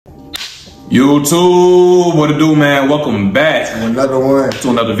YouTube, what it do, man? Welcome back to another one.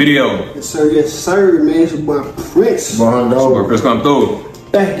 To another video. Yes, sir, man. It's your boy Prince. Boy Prince come through.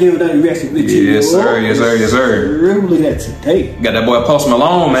 Back again with another reaction video. Yes, sir. Yes, sir. Yes, sir. Look at that today. Got that boy Post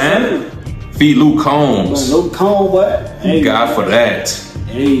Malone, man. Feed Luke Combs. Luke Combs, boy. Hey, God for that.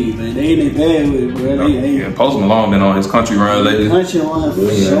 Hey, man, they ain't bad with it, bro. Yeah, Post Malone been on his country run lately. Country run for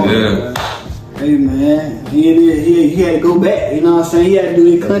sure. Yeah. Hey, man, he had to go back. You know what I'm saying? He had to do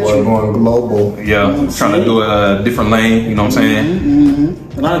his country. Boy going global. Yeah, you know trying to do a different lane. You know what I'm saying?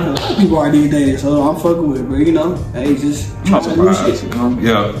 A lot of people are these days, so I'm fucking with it, but you know, hey, just trying new shit. You know?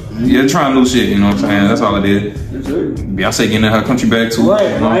 Yeah, trying new shit. You know what I'm saying? That's all I did. Yes, sir. Beyonce getting in her country bag too. Right,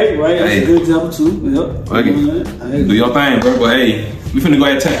 you know? right. That's a good example too. Yep. Do your thing, bro. But hey, we finna go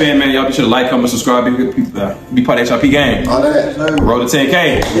ahead and tap in, man. Y'all be sure to like, comment, subscribe, be part of H.I.P Gang. All that. Roll to 10K.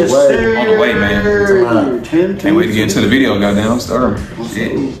 Yes, sir. On the way, man. Can't wait to get into the video, goddamn. Start.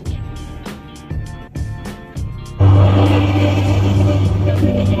 Shit.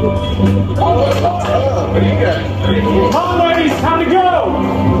 Come on, ladies, time to go!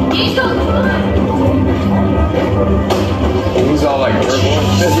 He's all like,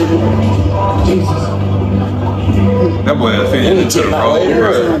 Jesus. That boy fit into the role, bro.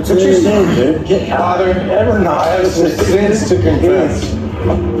 What you saying, dude? Get Father, ever not. I have some sins to confess. I'm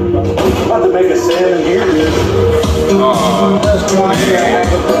about to make a salmon here, dude. They don't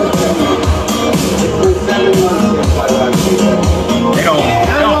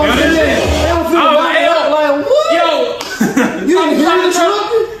feel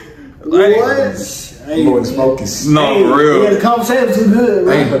this shit. Boy, smoking. No, for real. Yeah, the conversation too good,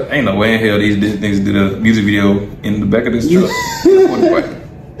 bro. Ain't no way in hell these niggas did a music video in the back of this truck.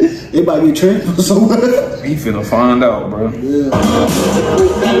 They might be trained or somewhere. He finna find out, bro. Yeah.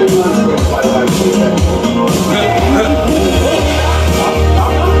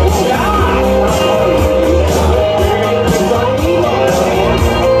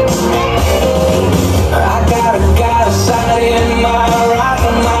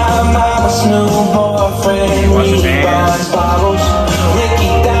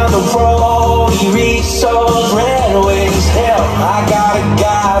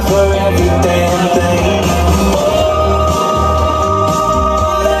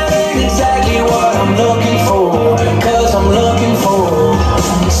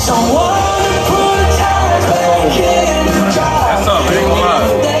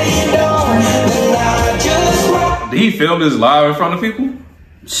 Did he film this live in front of people?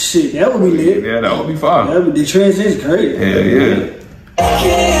 Shit, that would be lit. Yeah, that would be fun. That would be the transition crazy. Hell yeah.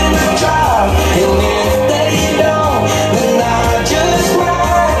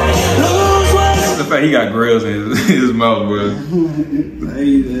 The fact he got grills in his mouth, bro.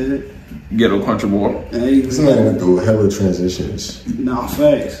 Hey, man. Ghetto country boy. Hey, this man went through hella transitions. Nah,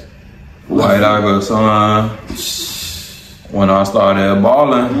 facts. White Iver, son. When I started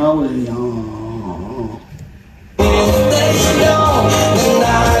balling. I was young.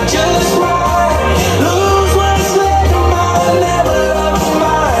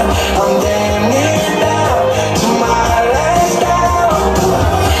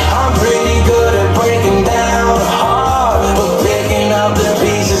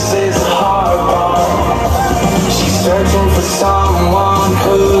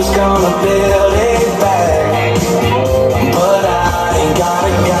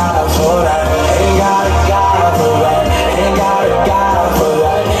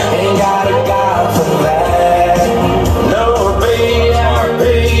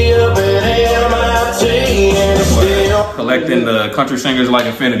 Collecting the country singers like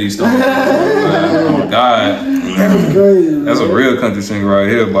Infinity Stone. Oh my God. That's crazy. That's a real country singer right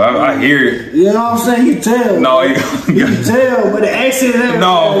here, but I hear it. You know what I'm saying? You can tell. No, you can tell, but the accent is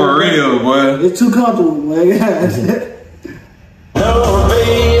no, for real, boy. It's too comfortable, boy.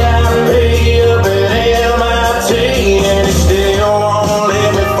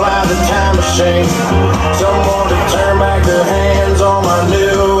 Someone to turn back the hands on my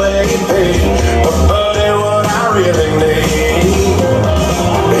new AP. But buddy, what I really need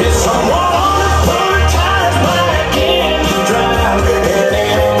is someone to put tires back in the drive. And if they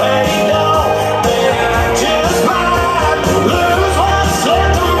don't, then I just might lose what's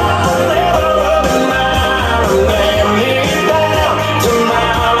left of my level of the night. And then get down to my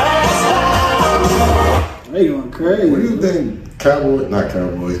last stop. They going crazy. What do you think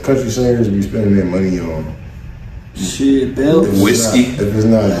country singers be spending their money on? Shit, belts. Whiskey. If it's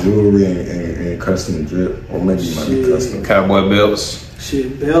not jewelry and custom drip, or maybe it might be custom. Cowboy belts.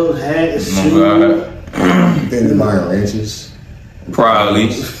 Shit, belts, hats, Oh God. You think they're buying ranches?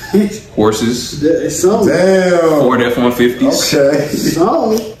 Probably. Horses. It's something. Damn. Ford F-150s. Okay.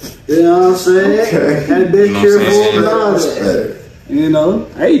 Something. You know what I'm saying? Okay. Gotta be You know what I'm careful saying? and all that. You know?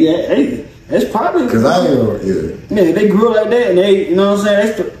 Hey, that's probably Cause I ain't yeah, they grew up like that and they, you know what I'm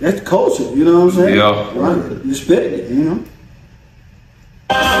saying? That's the culture, you know what I'm saying? Yeah. Right. Respect it, you know?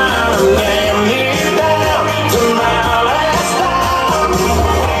 I'm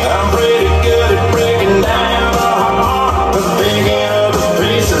pretty good at breaking down the heart, but picking up the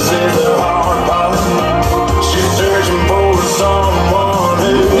pieces is the hard part. She's searching for someone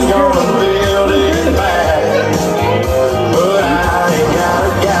who's gonna build it back, but I ain't got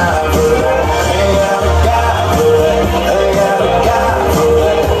a guy for that. Ain't got a guy for that. Ain't got a guy for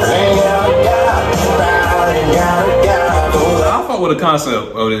that. Ain't got a guy for that. Ain't got a guy for that. I fuck with the concept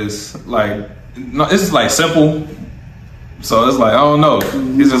of this. Like, no, it's just like simple. So it's like, I don't know.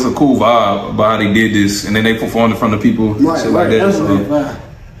 It's just a cool vibe about how they did this. And then they performed in front of people. Right, shit like that. That's So. what they vibe.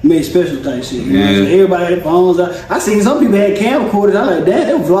 Made special type shit. You know what I'm Yeah. saying? Everybody had phones out. I seen some people had camcorders. I'm like, damn,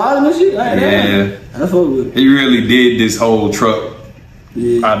 they were vlogging and shit. Like, damn. Yeah. I fuck with it. He really did this whole truck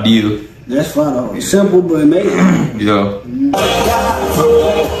Yeah. idea. That's fine though. It's simple but amazing. Yeah. Ain't got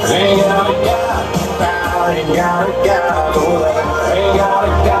a guy, ain't got a guy for that. Ain't got a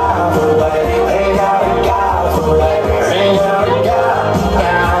guy for that. Ain't got a guy for that. Ain't got a guy,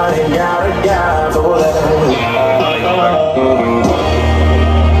 ain't got a guy for that.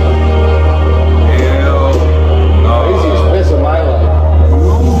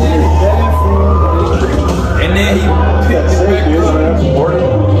 And then he picked it back up.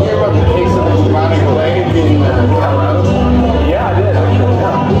 Yeah, I did.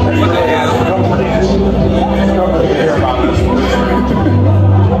 What the hell?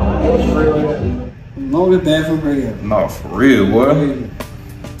 Longest bathroom break ever. No, for real, boy.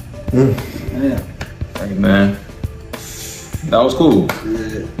 Yeah. Hey, man. That was cool.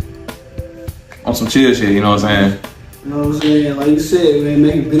 Yeah. On some chill shit, you know what I'm saying? You know what I'm saying? Like you said, man,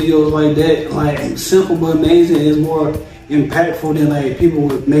 making videos like that, like simple but amazing, is more impactful than like people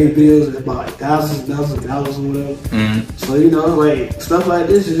would make videos about like thousands of dollars or whatever. So you know, like stuff like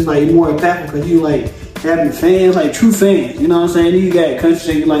this is like more impactful because you like having fans, like true fans. You know what I'm saying? You got country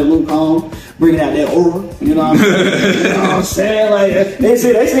singers like Luke Combs bringing out that aura. You know what I'm saying? You know what I'm saying? Like they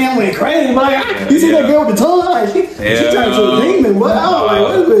say I went crazy, but like, you see that girl with the tongue, like she turned to a demon. What? I was like,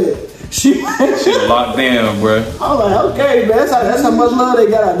 wait a minute. She locked down, bro. I was like, okay, man, that's how much love they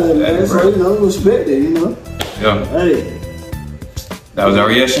got out there, man. So, you know, respect it, you know. Yeah. Hey. That was our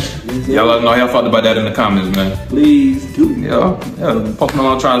reaction. Y'all let us know how y'all felt about that in the comments, man. Please do. Yeah. Post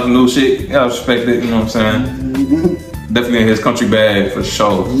Malone trying some new shit. Y'all respect it, you know what I'm saying? Definitely in his country bag for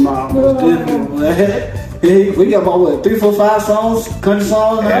sure. Nah, most definitely. We got about, what, 3, 4, 5 songs, country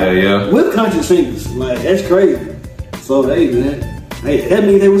songs now? Yeah. With country singers. Like, that's crazy. So, hey, man. Hey, that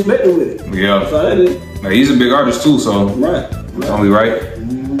means they respect it with it. Yeah. So that is. Now, he's a big artist too, so it's only right.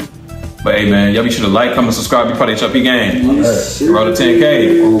 But hey, man, y'all be sure to like, comment, subscribe, be part of H.I.P Gang. Yes, Road to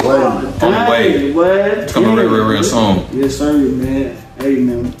 10K. On the way. What? Coming real soon. Yes, sir, man. Hey,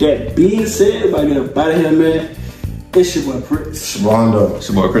 man. With that being said, everybody get up out of here, man. It's your boy, Prince. Rondo. It's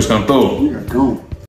your boy Chris come through. We are gone.